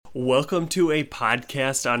Welcome to a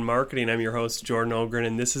podcast on marketing. I'm your host, Jordan Ogren,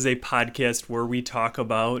 and this is a podcast where we talk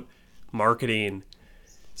about marketing.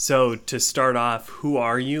 So to start off, who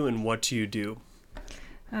are you and what do you do?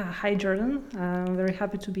 Hi, Jordan. I'm very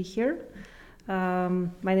happy to be here.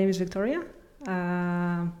 My name is Victoria.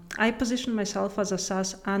 I position myself as a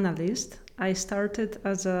SaaS analyst. I started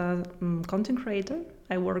as a content creator.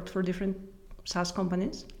 I worked for different SaaS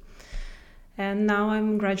companies. And now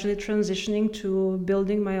I'm gradually transitioning to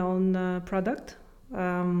building my own product.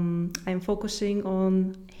 I'm focusing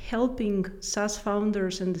on helping SaaS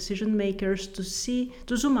founders and decision makers to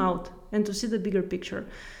zoom out and to see the bigger picture.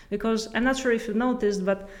 Because I'm not sure if you noticed,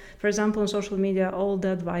 but for example, on social media, all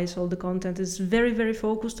the advice, all the content is very, very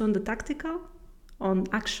focused on the tactical, on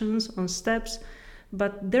actions, on steps.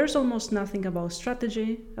 But there's almost nothing about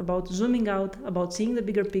strategy, about zooming out, about seeing the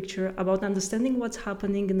bigger picture, about understanding what's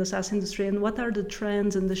happening in the SaaS industry and what are the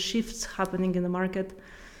trends and the shifts happening in the market.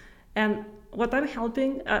 And what I'm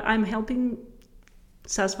helping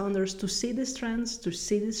SaaS founders to see these trends, to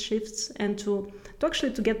see these shifts, and to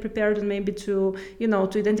actually to get prepared and maybe to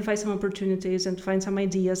identify some opportunities and to find some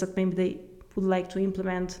ideas that maybe they would like to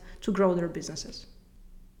implement to grow their businesses.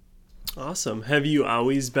 Awesome. Have you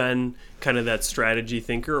always been kind of that strategy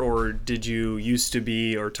thinker, or did you used to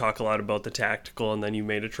be or talk a lot about the tactical and then you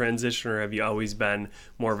made a transition, or have you always been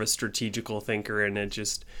more of a strategical thinker and it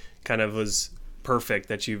just kind of was perfect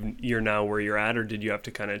that you're now where you're at, or did you have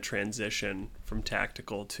to kind of transition from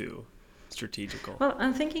tactical to strategical? Well,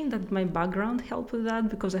 I'm thinking that my background helped with that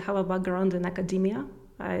because I have a background in academia.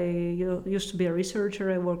 I used to be a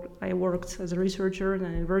researcher. I worked as a researcher in a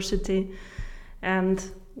university, and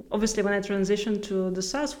obviously when I transitioned to the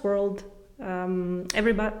SaaS world,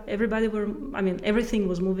 everything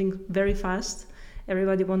was moving very fast.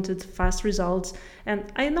 Everybody wanted fast results,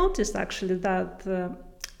 and I noticed actually that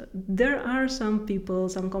there are some people,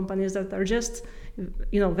 some companies that are just,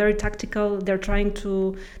 very tactical. They're trying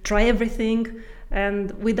to try everything,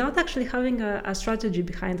 and without actually having a strategy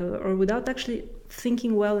behind it, or without actually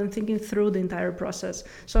thinking well and thinking through the entire process.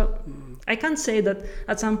 So I can't say that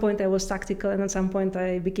at some point I was tactical and at some point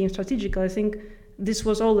I became strategical. I think this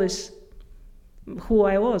was always who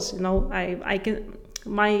I was. I can.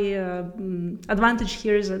 My advantage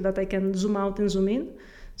here is that I can zoom out and zoom in.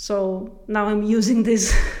 So now I'm using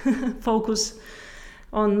this focus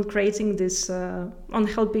on creating this, on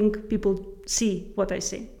helping people see what I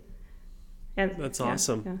see. And that's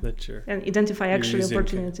awesome. That and identify actually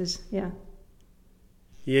opportunities.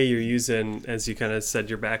 Yeah, you're using, as you kind of said,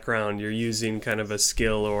 your background, you're using kind of a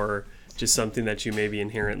skill or just something that you maybe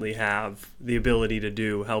inherently have the ability to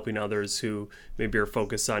do, helping others who maybe are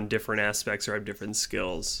focused on different aspects or have different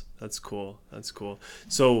skills. That's cool.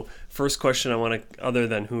 So first question I want to, other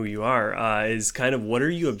than who you are, is kind of what are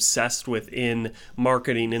you obsessed with in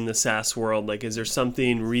marketing in the SaaS world? Like, is there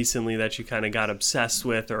something recently that you kind of got obsessed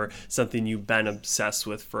with or something you've been obsessed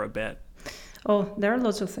with for a bit? Oh, there are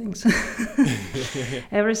lots of things.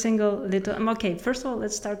 Every single little. Okay, first of all,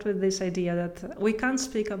 let's start with this idea that we can't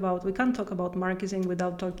talk about marketing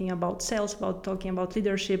without talking about sales, about talking about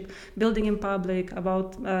leadership, building in public,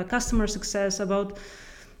 about customer success, about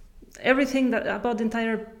everything about the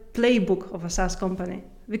entire playbook of a SaaS company.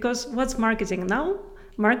 Because what's marketing now?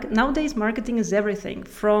 Nowadays, marketing is everything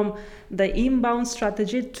from the inbound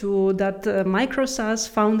strategy to that micro SaaS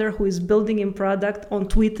founder who is building in product on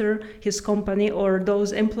Twitter, his company, or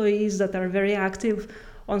those employees that are very active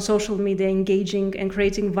on social media, engaging and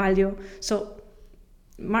creating value. So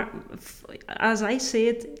as I say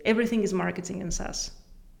it, everything is marketing in SaaS.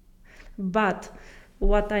 But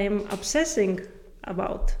what I am obsessing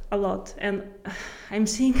about a lot, and I'm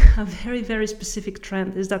seeing a very, very specific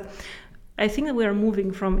trend, is that I think that we are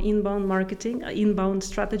moving from inbound marketing, inbound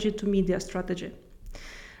strategy to media strategy.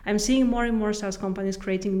 I'm seeing more and more SaaS companies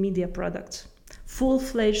creating media products,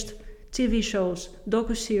 full-fledged TV shows,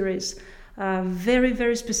 docuseries, very,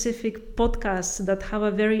 very specific podcasts that have a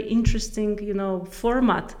very interesting,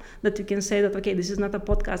 format that you can say that, okay, this is not a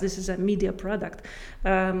podcast, this is a media product.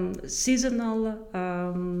 Seasonal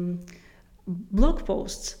blog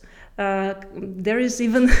posts. There is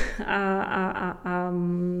even a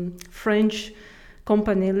French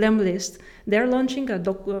company, Analyst. They're launching a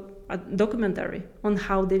documentary on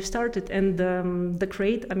how they've started, and the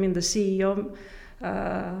CEO,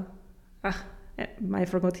 I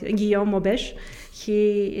forgot, Guillaume Aubeche.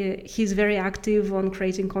 He's very active on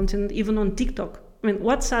creating content, even on TikTok. I mean,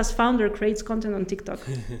 what SaaS founder creates content on TikTok?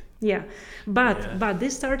 But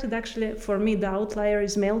this started actually, for me, the outlier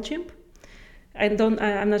is MailChimp. I'm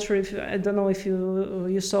not sure I don't know if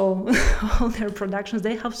you saw all their productions.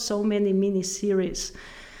 They have so many mini series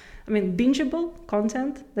bingeable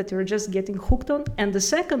content that you're just getting hooked on. And the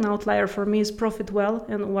second outlier for me is Profit Well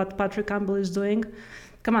and what Patrick Campbell is doing.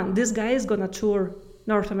 Come on, this guy is gonna tour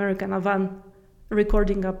North America in a van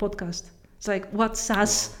recording a podcast. It's like, what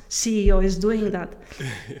SaaS CEO is doing that?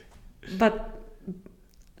 But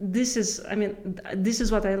this is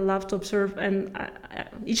what I love to observe. And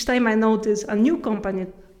each time I notice a new company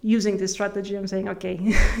using this strategy, I'm saying,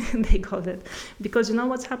 okay, they got it. Because you know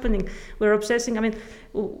what's happening? We're obsessing.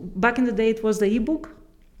 Back in the day, it was the ebook.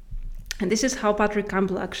 And this is how Patrick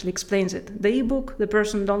Campbell actually explains it. The ebook, the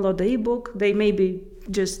person download the ebook, they maybe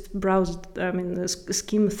just browsed,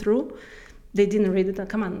 skim through. They didn't read it.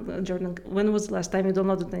 Come on, Jordan, when was the last time you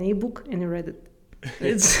downloaded an ebook and you read it?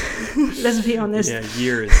 It's let's be honest. Yeah,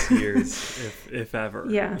 years, if ever.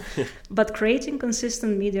 Yeah, but creating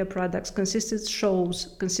consistent media products, consistent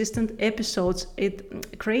shows, consistent episodes,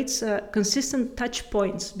 it creates consistent touch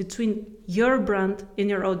points between your brand and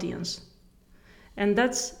your audience, and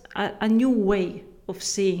that's a new way of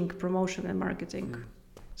seeing promotion and marketing.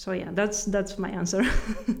 So yeah, that's my answer.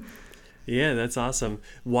 Yeah, that's awesome.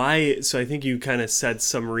 Why? So I think you kind of said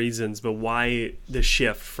some reasons, but why the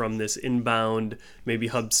shift from this inbound? Maybe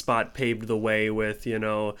HubSpot paved the way with,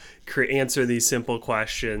 answer these simple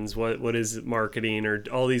questions. What is marketing, or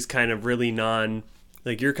all these kind of really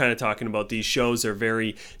like you're kind of talking about, these shows are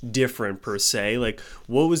very different per se. Like,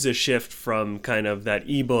 what was the shift from kind of that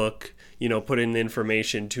ebook, put in the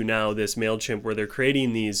information, to now this MailChimp where they're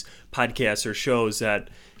creating these podcasts or shows that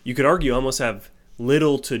you could argue almost have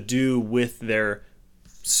little to do with their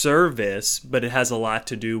service, but it has a lot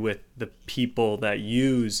to do with the people that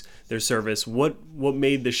use their service. What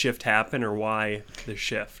made the shift happen, or why the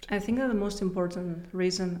shift? I think that the most important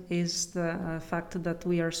reason is the fact that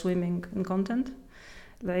we are swimming in content.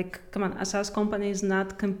 Like, come on, a SaaS company is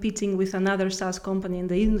not competing with another SaaS company in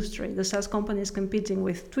the industry. The SaaS company is competing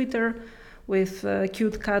with Twitter, with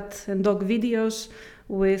cute cat and dog videos,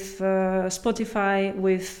 with Spotify,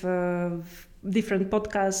 with different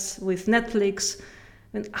podcasts, with Netflix.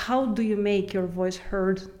 And how do you make your voice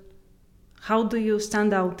heard? How do you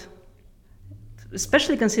stand out?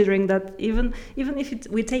 Especially considering that even if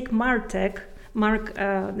we take MarTech,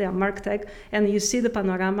 and you see the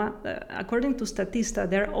panorama, according to Statista,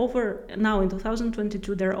 there are over, now in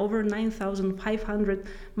 2022, there are over 9,500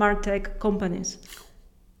 MarTech companies.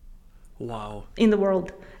 Wow. In the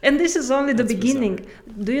world. And this is only the That's beginning.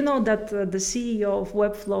 bizarre. Do you know that the CEO of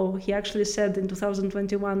Webflow, he actually said in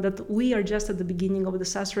 2021 that we are just at the beginning of the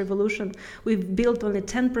SaaS revolution. We've built only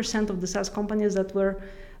 10% of the SaaS companies that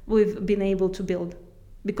we've been able to build,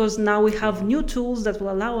 because now we have new tools that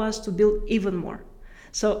will allow us to build even more.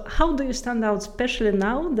 So how do you stand out, especially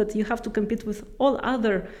now that you have to compete with all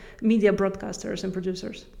other media broadcasters and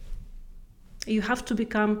producers? You have to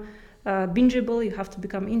become bingeable, you have to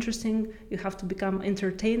become interesting, you have to become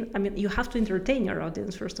entertained. You have to entertain your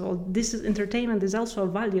audience, first of all. This is entertainment is also a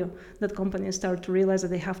value that companies start to realize that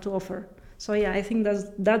they have to offer. So yeah, I think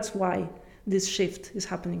that's why this shift is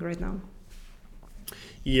happening right now.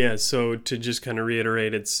 Yeah, so to just kind of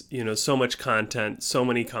reiterate, it's, so much content, so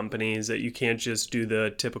many companies that you can't just do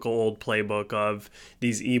the typical old playbook of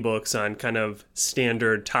these ebooks on kind of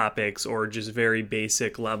standard topics or just very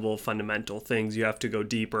basic level fundamental things. You have to go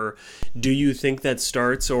deeper. Do you think that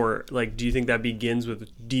starts, or do you think that begins with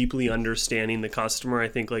deeply understanding the customer? I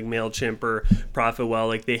think like MailChimp or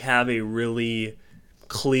ProfitWell, they have a really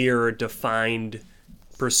clear, defined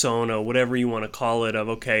persona, whatever you want to call it, of,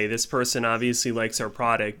 okay, this person obviously likes our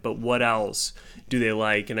product, but what else do they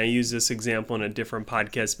like? And I use this example in a different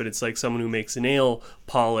podcast, but it's like someone who makes nail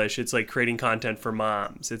polish. It's like creating content for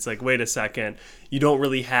moms. It's like, wait a second, you don't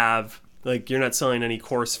really have, you're not selling any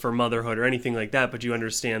course for motherhood or anything like that, but you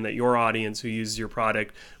understand that your audience who uses your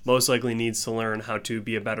product most likely needs to learn how to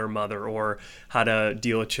be a better mother or how to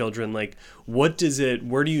deal with children. Where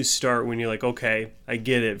do you start when you're like, okay, I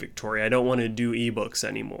get it, Victoria, I don't want to do ebooks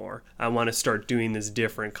anymore. I want to start doing this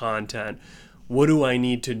different content. What do I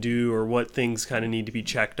need to do, or what things kind of need to be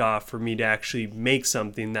checked off for me to actually make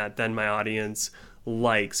something that then my audience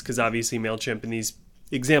likes? Because obviously MailChimp and these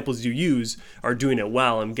examples you use are doing it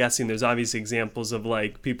well. I'm guessing there's obviously examples of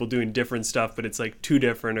people doing different stuff, but it's too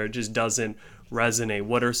different or it just doesn't resonate.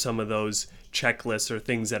 What are some of those checklists or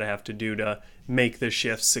things that I have to do to make the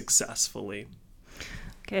shift successfully?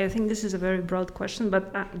 Okay, I think this is a very broad question,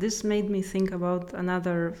 but this made me think about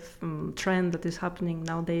another trend that is happening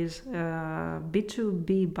nowadays.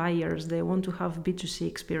 B2B buyers, they want to have B2C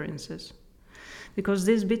experiences, because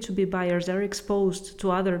these B2B buyers are exposed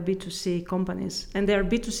to other B2C companies, and they are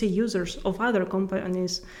B2C users of other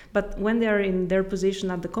companies. But when they are in their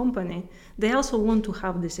position at the company, they also want to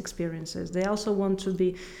have these experiences. They also want to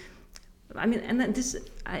be I mean, and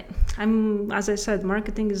I'm as I said,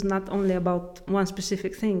 marketing is not only about one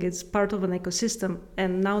specific thing. It's part of an ecosystem.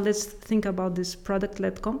 And now let's think about these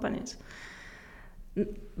product-led companies.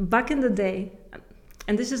 Back in the day,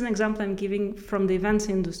 and this is an example I'm giving from the events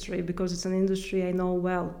industry because it's an industry I know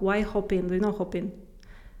well. Why Hopin? Do you know Hopin?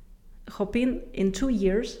 Hopin, in 2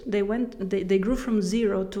 years, they grew from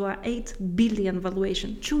 0 to a 8 billion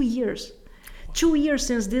valuation. 2 years. 2 years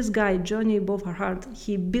since this guy, Johnny Beauregard,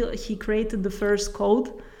 he created the first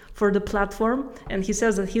code for the platform, and he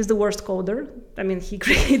says that he's the worst coder. I mean, he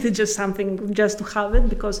created just something just to have it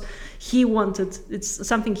because it's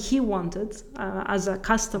something he wanted as a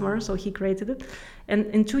customer, so he created it. And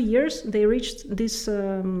in 2 years, they reached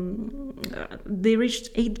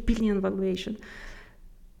 8 billion valuation.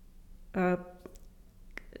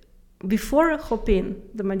 Before Hopin,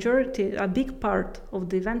 a big part of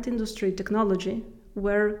the event industry technology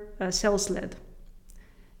were sales-led.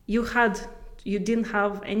 You didn't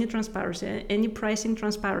have any transparency, any pricing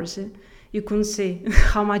transparency. You couldn't see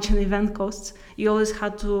how much an event costs. You always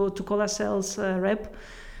had to call a sales rep.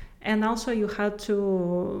 And also you had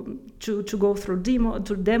to go through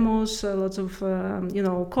demos, lots of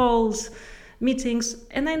calls, meetings.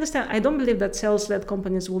 And I understand, I don't believe that sales-led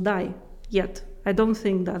companies will die yet. I don't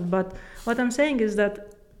think that. But what I'm saying is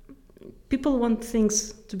that people want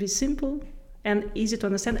things to be simple and easy to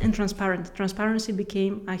understand and transparent. Transparency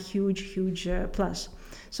became a huge plus.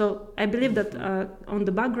 So I believe that on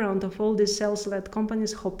the background of all these sales-led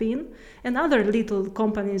companies, Hopin, and other little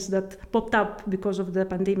companies that popped up because of the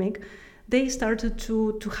pandemic, they started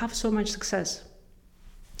to have so much success.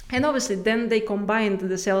 And obviously, then they combined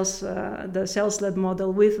the sales-led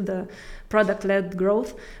model with the product-led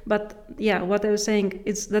growth. But yeah, what I was saying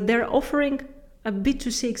is that they're offering a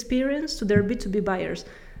B2C experience to their B2B buyers.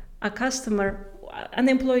 A customer, an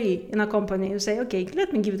employee in a company, you say, okay,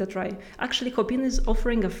 let me give it a try. Actually, Hopin is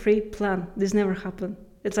offering a free plan. This never happened.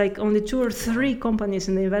 It's like only 2 or 3 companies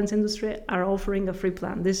in the events industry are offering a free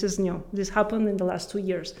plan. This is new. This happened in the last 2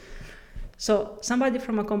 years. So somebody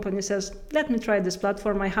from a company says, let me try this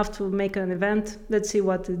platform. I have to make an event. Let's see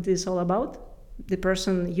what it is all about. The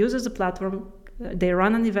person uses the platform. They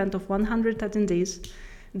run an event of 100 attendees.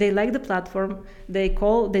 They like the platform. They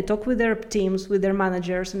talk with their teams, with their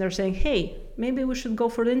managers, and they're saying, hey, maybe we should go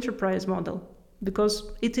for the enterprise model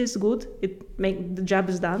because it is good. The job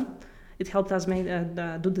is done. It helped us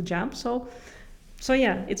do the job. So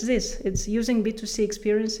yeah, it's this. It's using B2C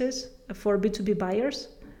experiences for B2B buyers.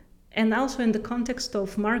 And also in the context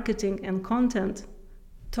of marketing and content,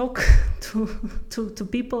 talk to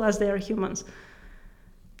people as they are humans.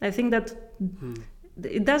 I think that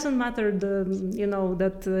it doesn't matter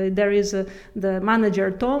that there is the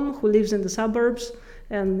manager Tom who lives in the suburbs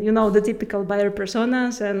and the typical buyer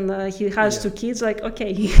personas and he has 2 kids. Like,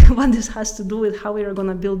 okay, what this has to do with how we are going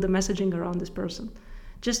to build the messaging around this person?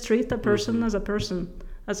 Just treat a person, as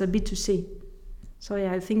a B2C. So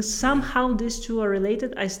yeah, I think somehow these two are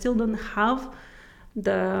related. I still don't have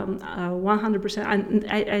the 100%.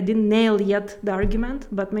 I didn't nail yet the argument,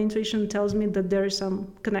 but my intuition tells me that there is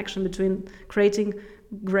some connection between creating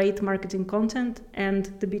great marketing content and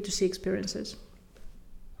the B2C experiences.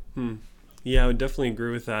 Yeah, I would definitely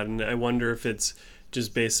agree with that. And I wonder if it's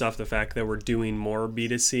just based off the fact that we're doing more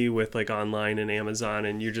B2C with like online and Amazon,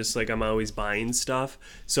 and you're just like, I'm always buying stuff.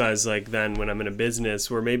 So as like then when I'm in a business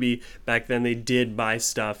where maybe back then they did buy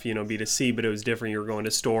stuff, B2C, but it was different. You were going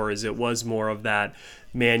to stores. It was more of that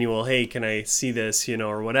manual, hey, can I see this,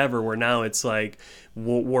 or whatever, where now it's like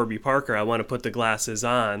Warby Parker, I want to put the glasses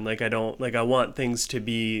on. Like I want things to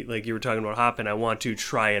be like you were talking about Hopin. I want to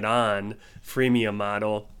try it on freemium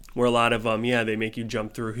model. Where a lot of them, they make you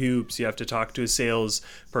jump through hoops. You have to talk to a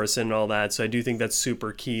salesperson and all that. So I do think that's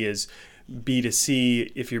super key is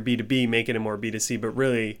B2C. If you're B2B, making it more B2C. But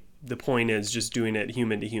really, the point is just doing it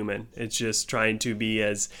human to human. It's just trying to be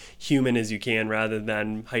as human as you can rather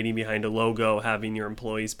than hiding behind a logo, having your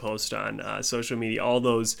employees post on social media, all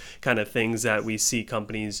those kind of things that we see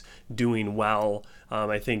companies doing well.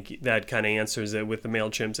 I think that kind of answers it with the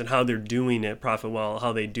MailChimps and how they're doing it profit well.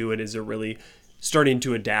 How they do it is a really starting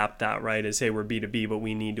to adapt that, right, as, hey, we're B2B, but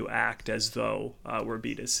we need to act as though we're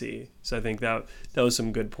B2C. So I think that was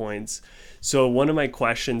some good points. So one of my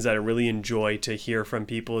questions that I really enjoy to hear from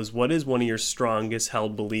people is, what is one of your strongest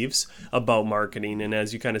held beliefs about marketing? And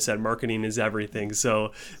as you kind of said, marketing is everything.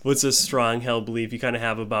 So what's a strong held belief you kind of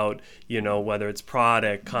have about, whether it's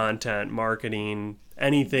product, content, marketing,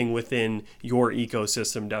 anything within your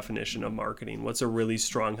ecosystem definition of marketing? What's a really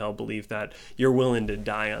strong held belief that you're willing to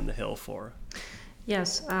die on the hill for?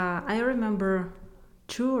 Yes, I remember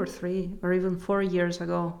 2 or 3 or even 4 years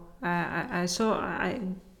ago, I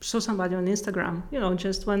saw somebody on Instagram,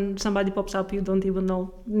 just when somebody pops up, you don't even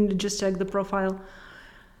know, you just check the profile.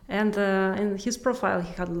 And in his profile,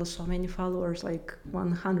 he had so many followers, like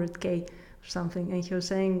 100K or something. And he was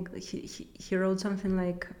saying, he wrote something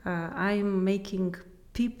like, I'm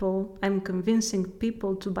convincing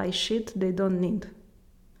people to buy shit they don't need.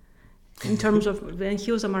 In terms of, and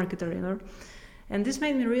he was a marketer, And this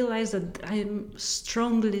made me realize that I'm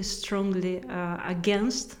strongly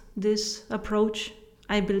against this approach.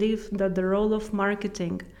 I believe that the role of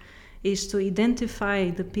marketing is to identify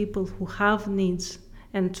the people who have needs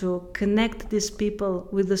and to connect these people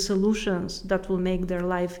with the solutions that will make their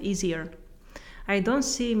life easier. I don't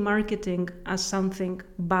see marketing as something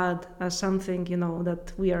bad, as something,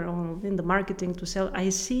 that we are all in the marketing to sell. I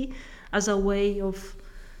see as a way of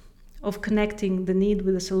connecting the need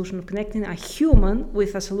with a solution, of connecting a human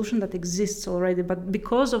with a solution that exists already. But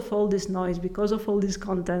because of all this noise, because of all this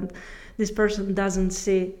content, this person doesn't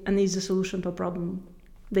see an easy solution to a problem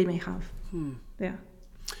they may have. Yeah.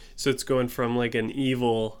 So it's going from like an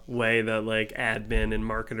evil way that like admin and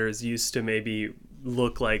marketers used to maybe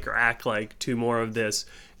look like or act like, to more of this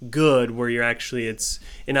good where you're actually,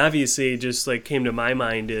 and obviously just like came to my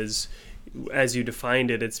mind is, as you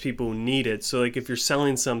defined it, it's people who need it. So like if you're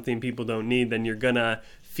selling something people don't need, then you're gonna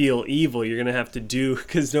feel evil. You're gonna have to do,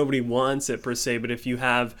 because nobody wants it per se. But if you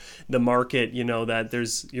have the market,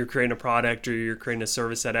 that you're creating a product or you're creating a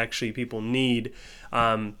service that actually people need,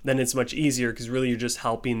 then it's much easier, because really you're just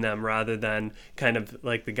helping them rather than kind of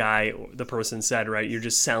like the person said, right? You're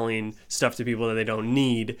just selling stuff to people that they don't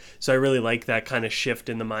need. So I really like that kind of shift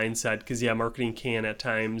in the mindset, because marketing can at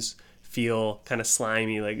times feel kind of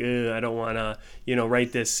slimy, like, I don't want to,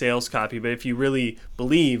 write this sales copy. But if you really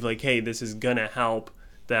believe like, hey, this is going to help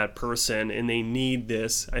that person and they need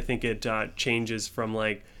this, I think it changes from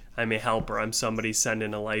like, I'm a helper, I'm somebody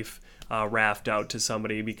sending a life raft out to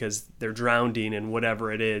somebody because they're drowning in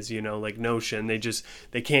whatever it is, like Notion.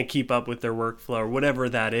 They can't keep up with their workflow or whatever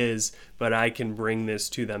that is, but I can bring this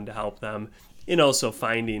to them to help them. And also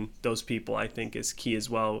finding those people, I think, is key as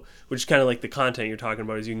well, which is kind of like the content you're talking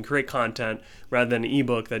about, is you can create content rather than an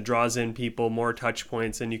ebook that draws in people, more touch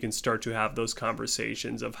points, and you can start to have those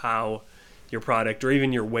conversations of how your product or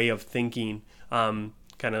even your way of thinking, kind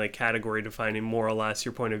of like category defining more or less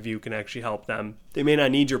your point of view, can actually help them. They may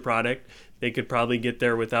not need your product. They could probably get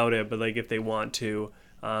there without it, but like if they want to.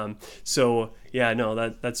 That's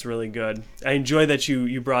really good. I enjoy that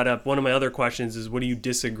you brought up, one of my other questions is, what do you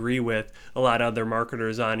disagree with a lot of other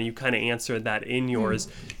marketers on? And you kind of answered that in yours.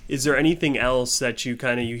 Is there anything else that you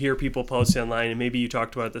hear people posting online, and maybe you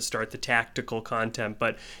talked about at the start, the tactical content,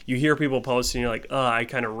 but you hear people posting, you're like, I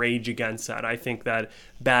kind of rage against that. I think that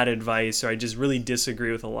bad advice, or I just really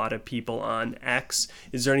disagree with a lot of people on X.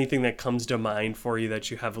 Is there anything that comes to mind for you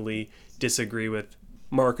that you heavily disagree with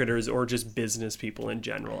marketers or just business people in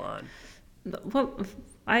general on? Well,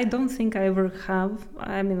 I don't think I ever have.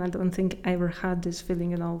 I don't think I ever had this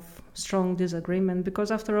feeling, of strong disagreement,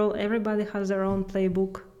 because after all, everybody has their own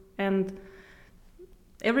playbook, and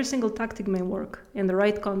every single tactic may work in the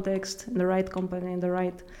right context, in the right company,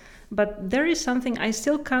 but there is something I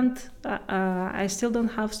still can't, I still don't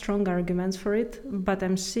have strong arguments for it, but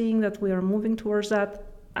I'm seeing that we are moving towards that.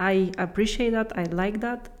 I appreciate that, I like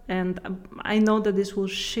that, and I know that this will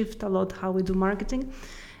shift a lot how we do marketing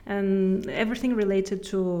and everything related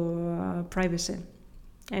to privacy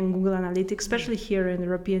and Google Analytics, especially here in the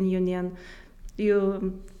European Union.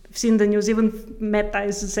 You've seen the news, even Meta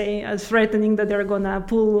is threatening that they're gonna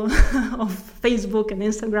pull off Facebook and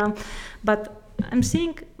Instagram, but I'm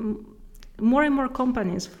seeing more and more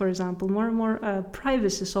companies, for example, more and more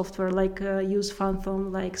privacy software like Use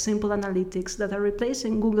Phantom, like Simple Analytics, that are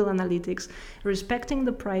replacing Google Analytics, respecting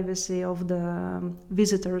the privacy of the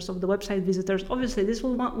visitors, of the website visitors. Obviously, this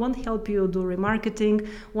won't help you do remarketing,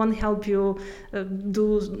 won't help you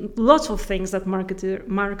do lots of things that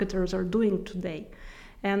marketers are doing today.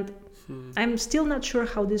 And I'm still not sure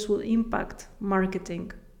how this will impact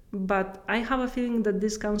marketing, but I have a feeling that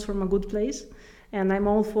this comes from a good place. And I'm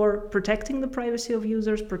all for protecting the privacy of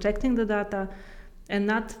users, protecting the data, and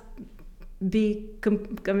not be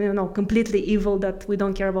completely evil that we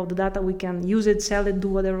don't care about the data, we can use it, sell it, do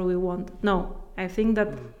whatever we want. No, I think that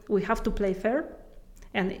we have to play fair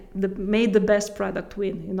and made the best product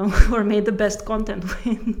win, or made the best content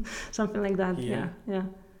win, something like that. Yeah.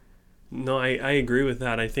 No, I agree with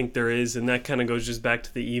that. I think there is, and that kind of goes just back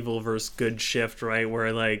to the evil versus good shift, right? Where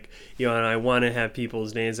and I want to have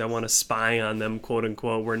people's names, I want to spy on them, quote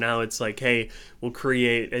unquote, where now it's like, hey, we'll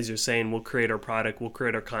create, as you're saying, we'll create our product, we'll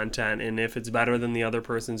create our content, and if it's better than the other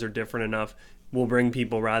person's or different enough, will bring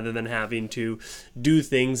people rather than having to do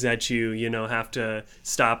things that you know, have to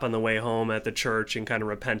stop on the way home at the church and kind of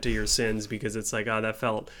repent of your sins because it's like, oh, that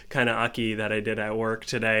felt kind of ucky that I did at work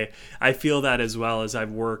today. I feel that as well as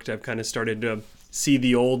I've worked. I've kind of started to see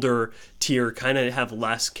the older tier kind of have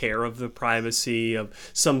less care of the privacy of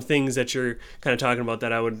some things that you're kind of talking about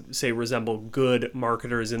that I would say resemble good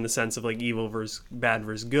marketers in the sense of like evil versus bad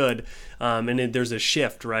versus good. There's a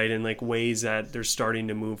shift, right, in like ways that they're starting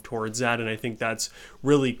to move towards that. And I think that's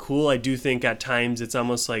really cool. I do think at times it's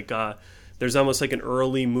almost like there's almost like an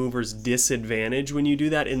early mover's disadvantage when you do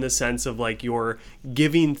that, in the sense of like you're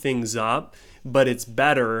giving things up, but it's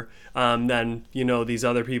better than, you know, these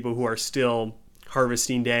other people who are still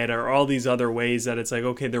harvesting data or all these other ways that it's like,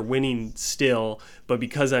 okay, they're winning still, but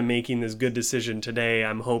because I'm making this good decision today,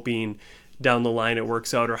 I'm hoping down the line it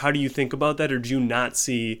works out. Or how do you think about that? Or do you not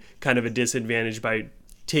see kind of a disadvantage by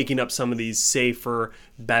taking up some of these safer,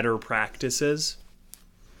 better practices?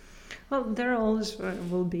 Well, there always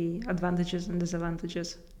will be advantages and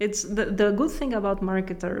disadvantages. It's the good thing about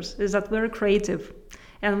marketers is that we're creative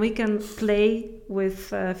and we can play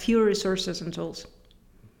with few resources and tools.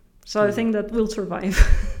 So I think that we'll survive.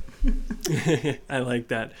 I like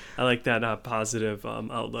that. I like that positive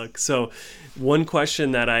outlook. So one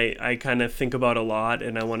question that I kind of think about a lot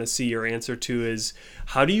and I want to see your answer to is,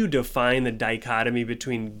 how do you define the dichotomy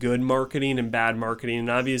between good marketing and bad marketing? And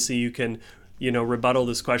obviously you can, you know, rebuttal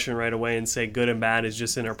this question right away and say good and bad is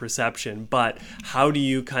just in our perception. But how do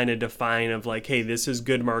you kind of define of like, hey, this is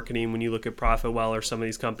good marketing when you look at ProfitWell or some of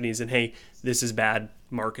these companies, and hey, this is bad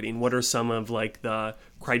marketing? What are some of like the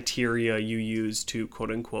criteria you use to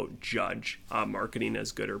quote unquote judge marketing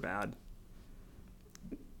as good or bad?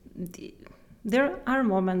 There are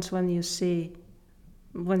moments when you see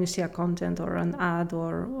a content or an ad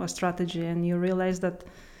or a strategy and you realize that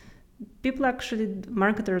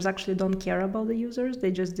marketers actually don't care about the users.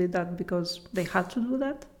 They just did that because they had to do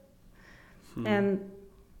that. And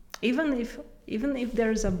even if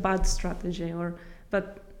there's a bad strategy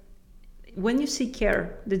but when you see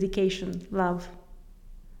care, dedication, love,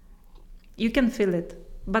 you can feel it.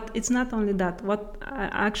 But it's not only that. What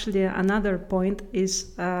actually another point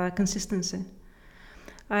is consistency.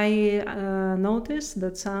 I noticed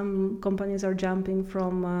that some companies are jumping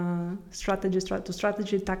from strategy to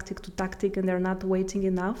strategy, tactic to tactic, and they're not waiting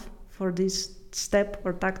enough for this step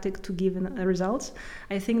or tactic to give results.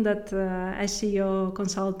 I think that SEO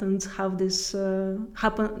consultants have this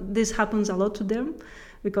This happens a lot to them,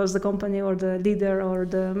 because the company or the leader or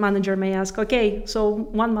the manager may ask, okay, so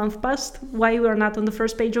 1 month passed, why we are not on the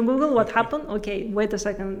first page on Google? What happened? Okay, wait a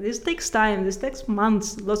second. This takes time. This takes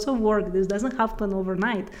months, lots of work. This doesn't happen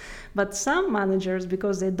overnight. But some managers,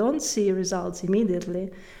 because they don't see results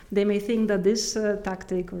immediately, they may think that this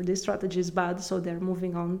tactic or this strategy is bad, so they're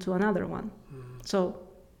moving on to another one. So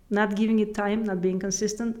not giving it time, not being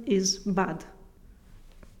consistent is bad.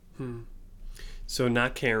 So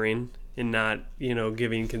not caring and not, you know,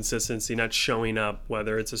 giving consistency, not showing up,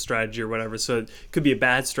 whether it's a strategy or whatever. So it could be a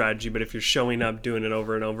bad strategy, but if you're showing up, doing it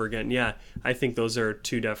over and over again, yeah, I think those are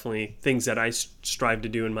two definitely things that I strive to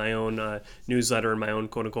do in my own newsletter and my own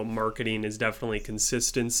quote unquote marketing, is definitely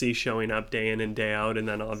consistency, showing up day in and day out, and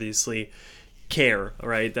then obviously care,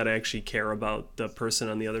 right? That I actually care about the person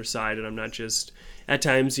on the other side, and I'm not just, at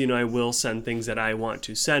times, you know, I will send things that I want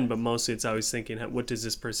to send, but mostly it's always thinking, what does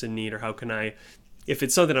this person need, or how can I, if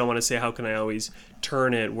it's something I want to say, how can I always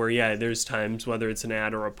turn it where, yeah, there's times, whether it's an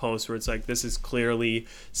ad or a post, where it's like, this is clearly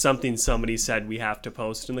something somebody said we have to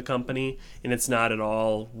post in the company, and it's not at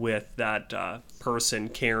all with that person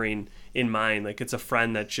caring in mind. Like, it's a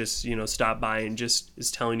friend that just, you know, stopped by and just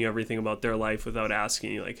is telling you everything about their life without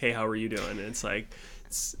asking you, like, hey, how are you doing? And it's like,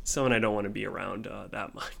 it's someone I don't want to be around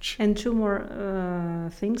that much. And two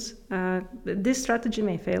more things. This strategy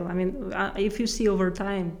may fail. I mean, if you see over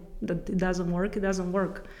time that it doesn't work, it doesn't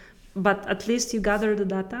work. But at least you gather the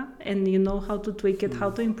data and you know how to tweak it,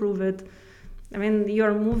 how to improve it. I mean,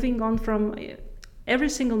 you're moving on from every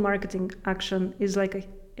single marketing action is like a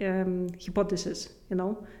hypothesis, you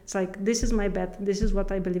know? It's like, this is my bet, this is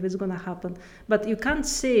what I believe is going to happen. But you can't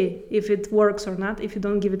see if it works or not if you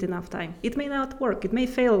don't give it enough time. It may not work, it may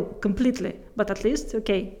fail completely, but at least,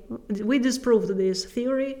 okay, we disproved this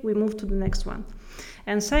theory, we move to the next one.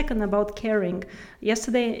 And second, about caring.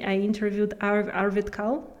 Yesterday, I interviewed Arvid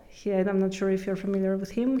Kahl. I'm not sure if you're familiar with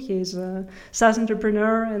him. He's a SaaS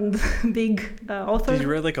entrepreneur and big author. Did you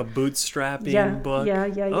read like a bootstrapping book? Yeah.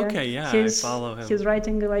 Okay, yeah, I follow him. He's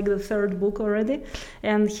writing like the third book already.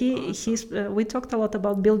 And we talked a lot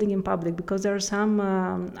about building in public, because there are some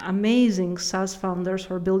amazing SaaS founders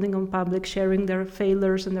who are building on public, sharing their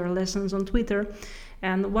failures and their lessons on Twitter.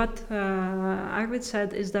 And what Arvid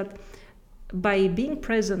said is that by being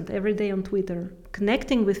present every day on Twitter,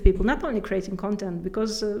 connecting with people, not only creating content,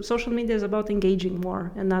 because social media is about engaging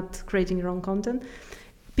more and not creating your own content,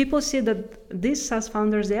 people see that these SaaS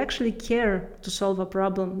founders, they actually care to solve a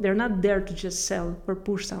problem. They're not there to just sell or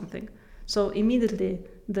push something. So immediately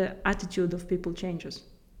the attitude of people changes.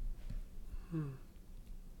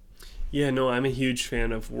 Yeah, no, I'm a huge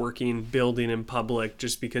fan of building in public,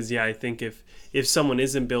 just because, I think if someone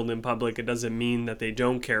isn't building in public, it doesn't mean that they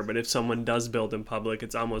don't care. But if someone does build in public,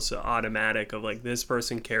 it's almost automatic of like, this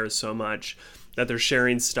person cares so much that they're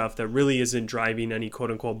sharing stuff that really isn't driving any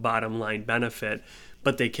quote unquote bottom line benefit,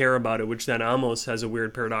 but they care about it, which then almost has a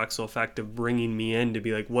weird paradoxical effect of bringing me in to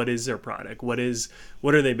be like, what is their product? What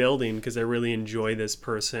are they building? Because I really enjoy this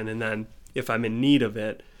person. And then if I'm in need of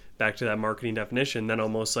it, back to that marketing definition, then I'll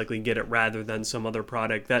most likely get it rather than some other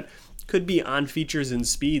product that could be on features and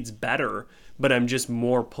speeds better, but I'm just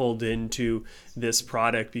more pulled into this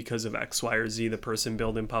product because of X, Y, or Z, the person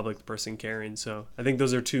building public, the person caring. So I think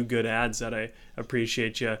those are two good ads that I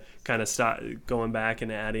appreciate you kind of going back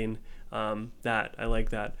and adding that. I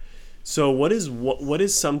like that. So what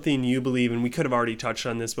is something you believe, and we could have already touched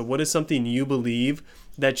on this, but what is something you believe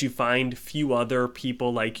that you find few other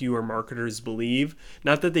people like you or marketers believe?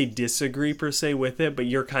 Not that they disagree per se with it, but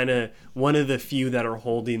you're kind of one of the few that are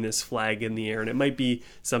holding this flag in the air. And it might be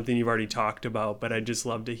something you've already talked about, but I'd just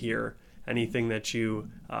love to hear anything that you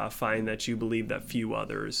find that you believe that few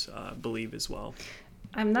others believe as well.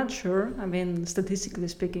 I'm not sure, statistically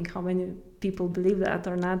speaking, how many people believe that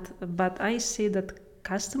or not, but I see that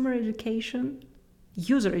customer education,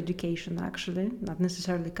 user education actually, not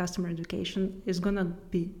necessarily customer education, is gonna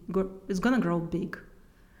grow big.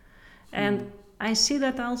 And I see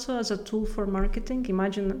that also as a tool for marketing.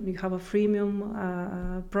 Imagine you have a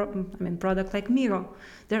freemium product like Miro.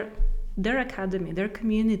 Their academy, their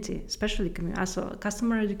community, especially also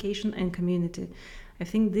customer education and community. I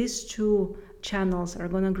think these two channels are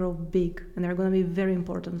going to grow big, and they're going to be very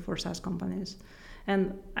important for SaaS companies.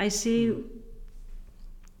 And I see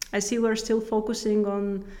we're still focusing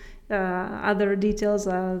on other details,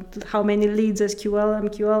 how many leads, SQL,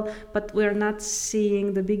 MQL, but we're not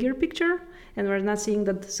seeing the bigger picture, and we're not seeing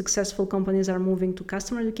that successful companies are moving to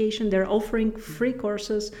customer education. They're offering free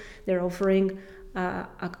courses. They're offering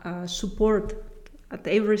support at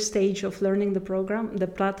every stage of learning the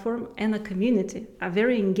platform, and a community, a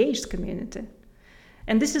very engaged community.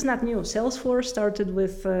 And this is not new. Salesforce started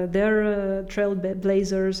with their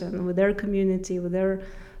trailblazers and with their community, with their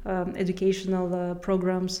educational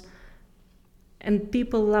programs. And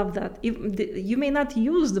people love that. You may not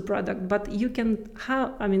use the product, but you can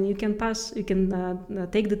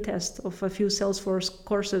take the test of a few Salesforce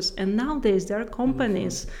courses. And nowadays there are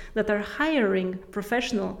companies that are hiring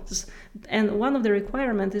professionals, and one of the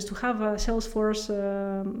requirements is to have a Salesforce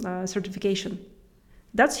certification.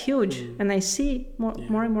 That's huge, and I see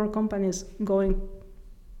more and more companies going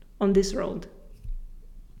on this road.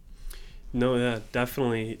 No, yeah,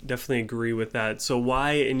 definitely agree with that. So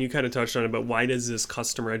why, and you kind of touched on it, but why does this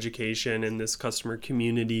customer education and this customer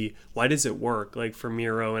community, why does it work? Like for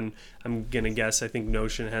Miro, and I'm going to guess, I think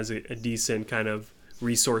Notion has a decent kind of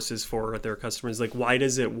resources for their customers. Like, why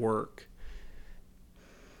does it work?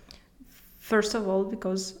 First of all,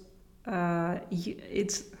 because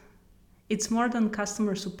it's more than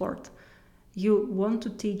customer support. You want to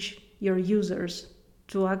teach your users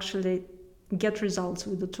to actually get results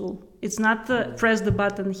with the tool. It's not press the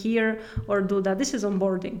button here or do that. This is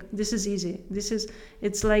onboarding. This is easy.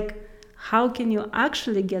 It's like, how can you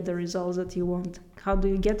actually get the results that you want? How do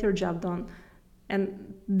you get your job done?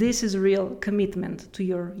 And this is real commitment to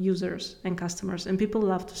your users and customers. And people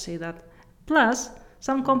love to say that. Plus,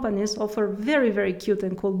 some companies offer very, very cute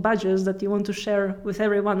and cool badges that you want to share with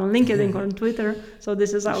everyone on LinkedIn or on Twitter. So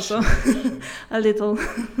this is also a little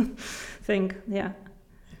thing. Yeah.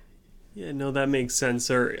 Yeah, no, that makes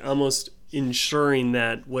sense. Or almost ensuring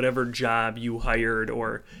that whatever job you hired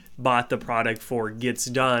or bought the product for gets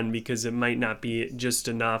done, because it might not be just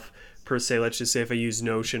enough per se. Let's just say if I use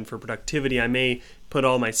Notion for productivity, I may put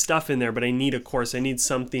all my stuff in there, but I need a course. I need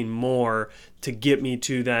something more to get me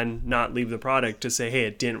to then not leave the product, to say, hey,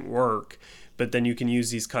 it didn't work. But then you can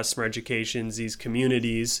use these customer educations, these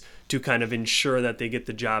communities, to kind of ensure that they get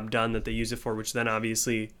the job done that they use it for, which then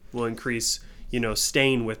obviously will increase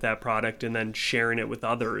staying with that product and then sharing it with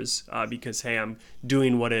others because, hey, I'm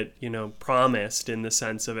doing what it, promised, in the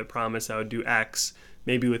sense of it promised I would do X,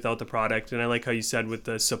 maybe without the product. And I like how you said with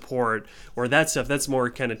the support or that stuff, that's more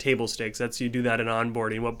kind of table stakes. That's, you do that in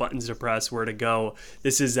onboarding, what buttons to press, where to go.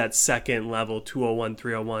 This is that second level, 201,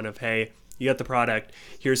 301 of, hey, you got the product.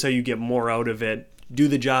 Here's how you get more out of it. do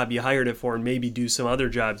the job you hired it for and maybe do some other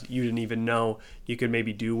jobs you didn't even know you could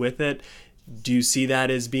maybe do with it. Do you see that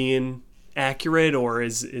as being accurate, or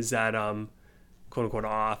is that quote unquote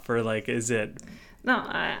off, or like is it? No,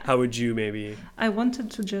 How would you maybe? I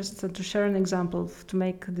wanted to just to share an example to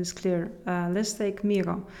make this clear. Let's take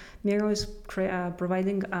Miro. Miro is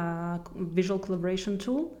providing a visual collaboration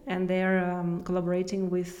tool, and they're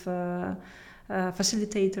collaborating with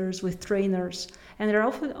facilitators, with trainers, and they're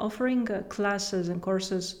offering classes and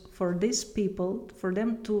courses for these people, for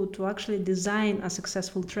them to actually design a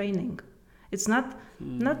successful training. It's not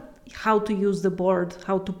how to use the board,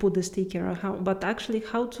 how to put the sticker, but actually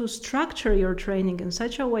how to structure your training in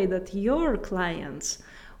such a way that your clients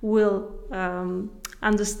will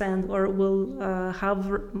understand or will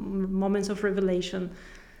have moments of revelation.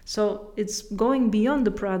 So it's going beyond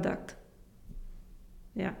the product.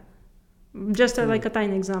 Yeah. Just like a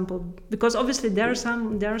tiny example, because obviously there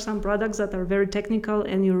are some products that are very technical,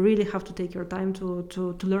 and you really have to take your time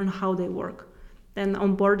to learn how they work. And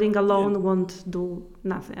onboarding alone won't do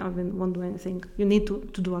nothing. I mean, won't do anything. You need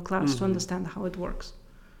to do a class to understand how it works.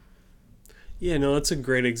 Yeah, no, that's a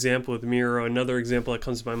great example with Miro. Another example that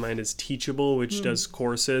comes to my mind is Teachable, which does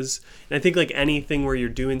courses. And I think like anything where you're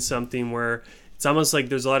doing something where it's almost like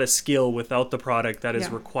there's a lot of skill without the product that is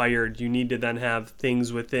required. You need to then have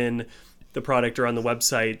things within the product or on the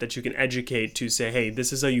website that you can educate to say, hey,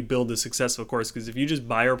 this is how you build a successful course. Because if you just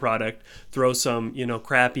buy our product, throw some,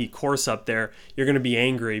 crappy course up there, you're going to be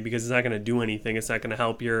angry because it's not going to do anything. It's not going to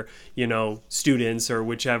help your, students or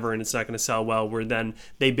whichever, and it's not going to sell well. Where then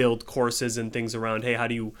they build courses and things around, hey, how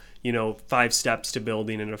do you, 5 steps to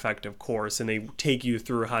building an effective course, and they take you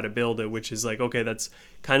through how to build it, which is like, okay, that's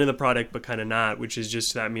kind of the product, but kind of not, which is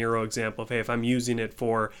just that Miro example of, hey, if I'm using it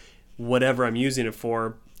for whatever I'm using it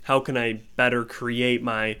for, how can I better create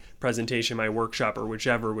my presentation, my workshop, or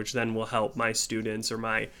whichever, which then will help my students or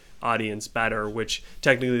my audience better, which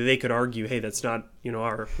technically they could argue, hey, that's not,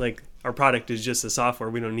 our product is just the software.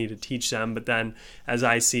 We don't need to teach them. But then as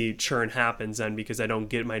I see churn happens then because I don't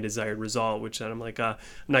get my desired result, which then I'm like, I'm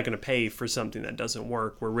not going to pay for something that doesn't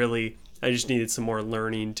work. Where really I just needed some more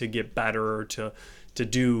learning to get better or to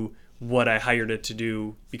do what I hired it to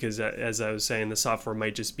do, because as I was saying, the software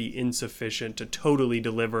might just be insufficient to totally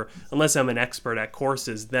deliver. Unless I'm an expert at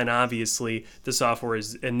courses, then obviously the software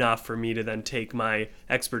is enough for me to then take my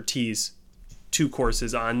expertise to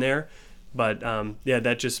courses on there. But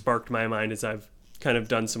that just sparked my mind as I've kind of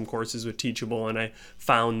done some courses with Teachable, and I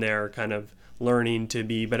found their kind of learning to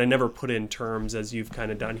be, but I never put in terms as you've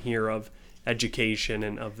kind of done here of education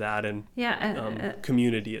and of that, and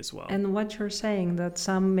community as well. And what you're saying, that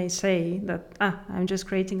some may say that I'm just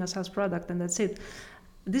creating a SaaS product and that's it.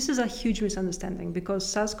 This is a huge misunderstanding,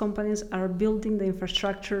 because SaaS companies are building the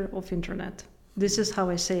infrastructure of internet. This is how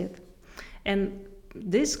I say it. And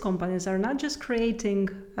these companies are not just creating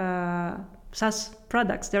SaaS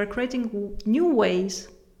products, they're creating new ways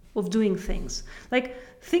of doing things. Like,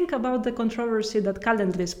 think about the controversy that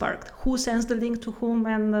Calendly sparked. Who sends the link to whom,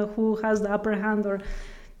 and who has the upper hand,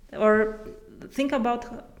 or think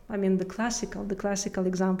about, the classical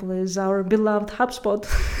example is our beloved HubSpot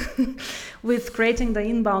with creating the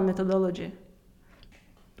inbound methodology,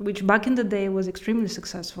 which back in the day was extremely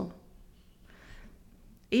successful.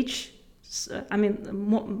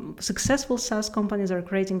 Successful SaaS companies are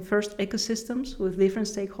creating first ecosystems with different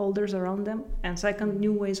stakeholders around them, and second,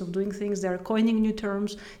 new ways of doing things. They're coining new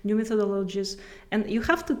terms, new methodologies, and you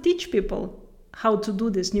have to teach people how to do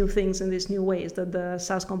these new things in these new ways that the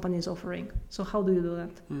SaaS company is offering. So how do you do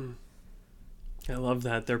that? I love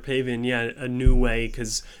that. They're paving, a new way,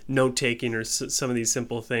 because note-taking or some of these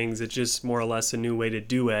simple things, it's just more or less a new way to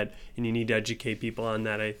do it, and you need to educate people on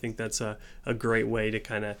that. I think that's a great way to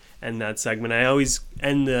kind of end that segment. I always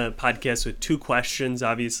end the podcast with 2 questions.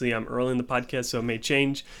 Obviously, I'm early in the podcast, so it may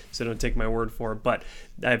change, so don't take my word for it. But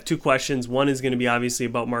I have 2 questions. One is going to be obviously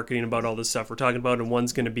about marketing, about all the stuff we're talking about, and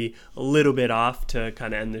one's going to be a little bit off to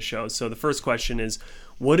kind of end the show. So the first question is,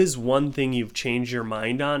 what is one thing you've changed your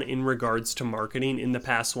mind on in regards to marketing in the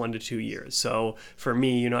past 1 to 2 years? So for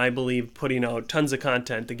me, I believe putting out tons of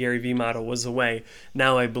content, the Gary Vee model was the way.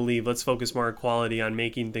 Now I believe let's focus more on quality, on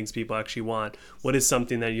making things people actually want. What is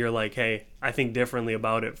something that you're like, hey, I think differently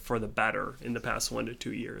about it for the better in the past 1 to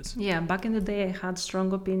 2 years? Yeah, back in the day, I had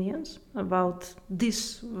strong opinions about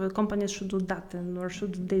this. Companies should do that or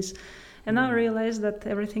should do this. And now I realize that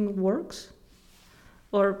everything works,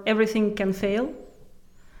 or everything can fail.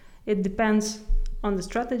 It depends on the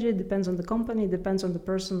strategy, it depends on the company, it depends on the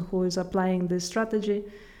person who is applying this strategy.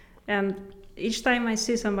 And each time I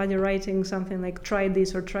see somebody writing something like try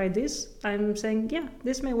this or try this, I'm saying,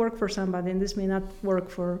 this may work for somebody and this may not work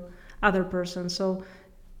for other person. So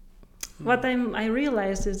what I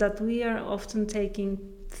realized is that we are often taking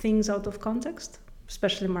things out of context,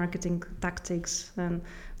 especially marketing tactics, and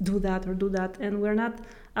do that or do that, and we're not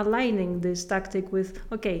aligning this tactic with,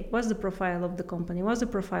 okay, what's the profile of the company, what's the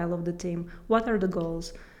profile of the team, what are the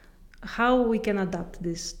goals, how we can adapt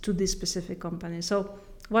this to this specific company. So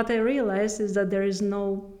what I realized is that there is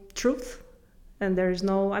no truth, and there is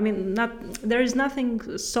no, there is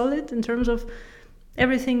nothing solid in terms of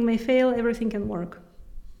everything may fail, everything can work.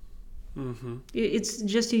 Mm-hmm. It's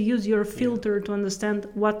just you use your filter to understand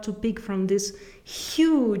what to pick from this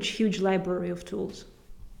huge library of tools.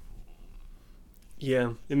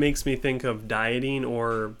 Yeah, it makes me think of dieting,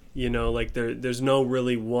 or like there's no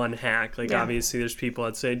really one hack. Like obviously there's people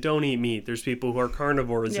that say don't eat meat. There's people who are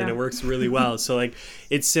carnivores and it works really well. So like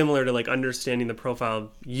it's similar to like understanding the profile of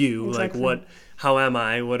you, exactly. Like how am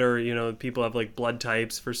I? What are, people have like blood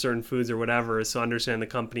types for certain foods or whatever. So understand the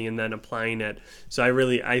company and then applying it. So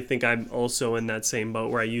I think I'm also in that same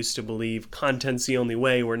boat where I used to believe content's the only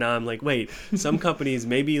way, where now I'm like, wait, some companies,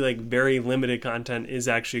 maybe like very limited content is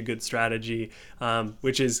actually a good strategy,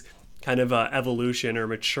 which is kind of evolution or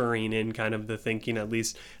maturing in kind of the thinking, at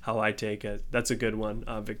least how I take it. That's a good one,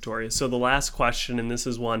 Victoria. So the last question, and this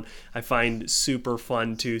is one I find super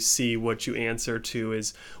fun to see what you answer to,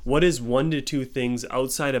 is what is 1 to 2 things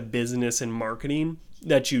outside of business and marketing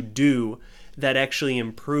that you do that actually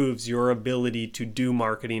improves your ability to do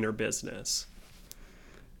marketing or business?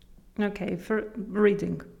 Okay, for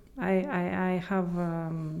reading. I have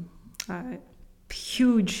a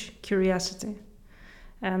huge curiosity.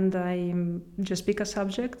 And I just pick a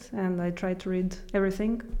subject and I try to read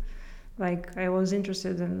everything. Like I was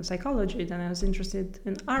interested in psychology, then I was interested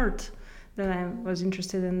in art, then I was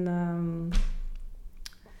interested in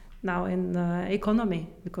now in economy,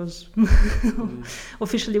 because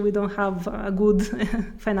officially we don't have a good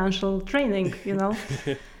financial training,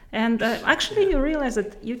 And actually you realize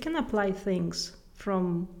that you can apply things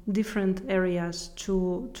from different areas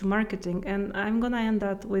to marketing. And I'm going to end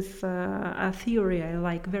that with a theory I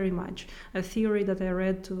like very much. A theory that I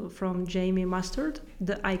read from Jamie Mustard,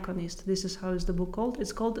 The Iconist. This is how is the book called.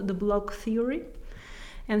 It's called The Block Theory.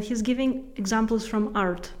 And he's giving examples from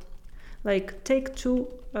art. Like take two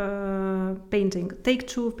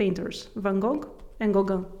painters, Van Gogh and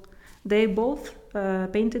Gauguin. They both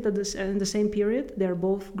painted in the same period. They're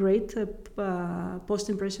both great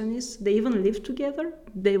post-impressionists. They even lived together.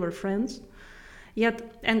 They were friends.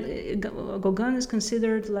 And Gauguin is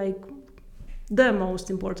considered like the most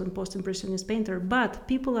important post-impressionist painter, but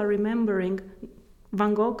people are remembering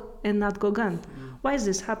Van Gogh and not Gauguin. Why is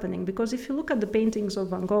this happening? Because if you look at the paintings of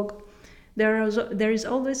Van Gogh, there is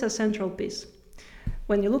always a central piece.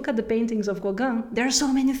 When you look at the paintings of Gauguin, there are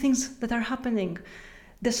so many things that are happening.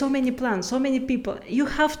 There's so many plans, so many people. You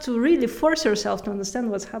have to really force yourself to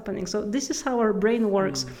understand what's happening. So this is how our brain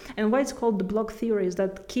works. And why it's called the block theory is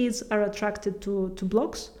that kids are attracted to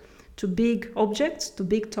blocks, to big objects, to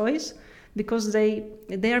big toys, because they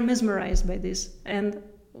are mesmerized by this. And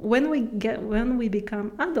when we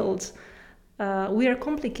become adults, we are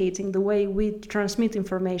complicating the way we transmit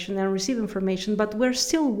information and receive information, but we're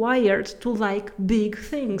still wired to like big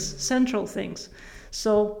things, central things.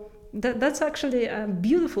 So that's actually a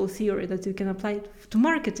beautiful theory that you can apply to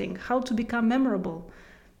marketing, how to become memorable,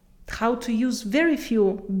 how to use very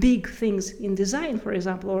few big things in design, for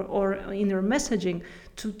example, or in your messaging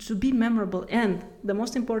to be memorable. And the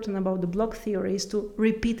most important about the block theory is to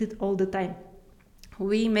repeat it all the time.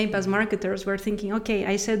 We maybe as marketers were thinking, okay,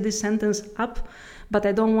 I set this sentence up, but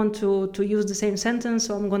I don't want to use the same sentence,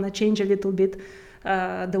 so I'm going to change a little bit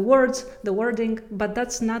the words, the wording, but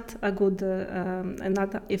that's not a good and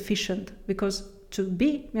not efficient, because to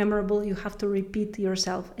be memorable, you have to repeat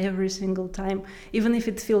yourself every single time, even if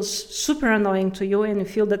it feels super annoying to you and you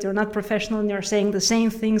feel that you're not professional and you're saying the same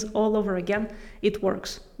things all over again. It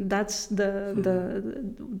works. That's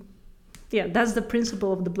that's the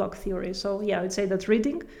principle of the block theory. So I would say that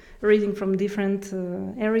reading from different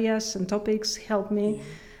areas and topics help me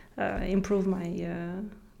improve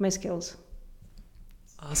my skills.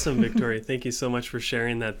 Awesome, Victoria. Thank you so much for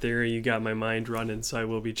sharing that theory. You got my mind running, so I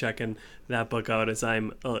will be checking that book out, as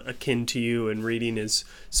I'm akin to you, and reading is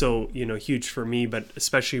so, huge for me, but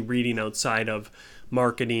especially reading outside of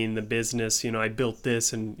marketing, the business. I built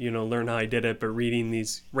this and, learn how I did it, but reading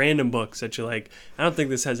these random books that you're like, I don't think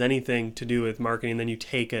this has anything to do with marketing. Then you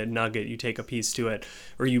take a nugget, you take a piece to it,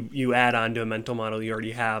 or you add on to a mental model you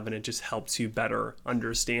already have, and it just helps you better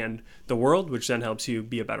understand the world, which then helps you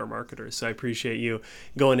be a better marketer. So I appreciate you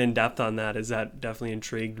going in depth on that, as that definitely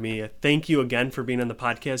intrigued me. Thank you again for being on the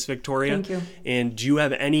podcast, Victoria. Thank you. And do you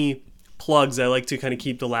have any plugs, I like to kind of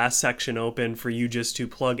keep the last section open for you just to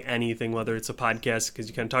plug anything, whether it's a podcast, because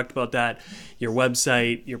you kind of talked about that, your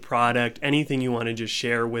website, your product, anything you want to just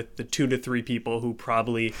share with the 2 to 3 people who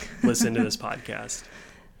probably listen to this podcast.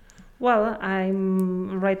 Well,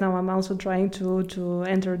 I'm also trying to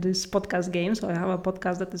enter this podcast game. So I have a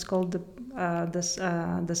podcast that is called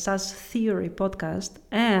the SaaS Theory podcast,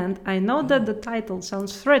 and I know that the title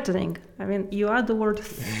sounds threatening. I mean, you add the word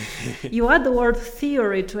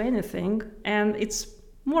theory to anything, and it's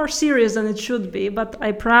more serious than it should be. But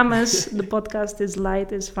I promise the podcast is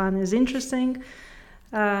light, is fun, is interesting.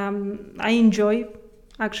 I enjoy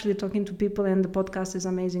actually talking to people, and the podcast is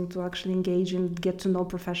amazing to actually engage and get to know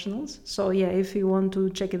professionals. So yeah, if you want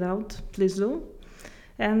to check it out, please do.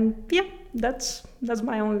 And yeah, that's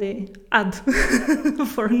my only ad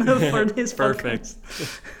for this Perfect.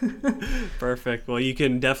 podcast. Perfect. Well, you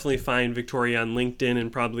can definitely find Victoria on LinkedIn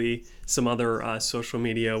and probably some other social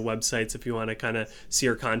media websites if you want to kind of see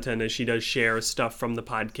her content, as she does share stuff from the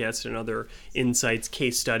podcast and other insights,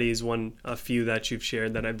 case studies, a few that you've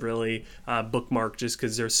shared that I've really bookmarked just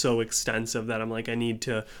because they're so extensive that I'm like, I need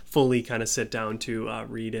to fully kind of sit down to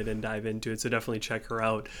read it and dive into it. So definitely check her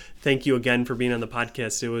out. Thank you again for being on the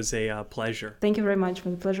podcast. It was a pleasure. Thank you very much.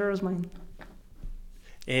 The pleasure was mine.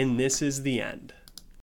 And this is the end.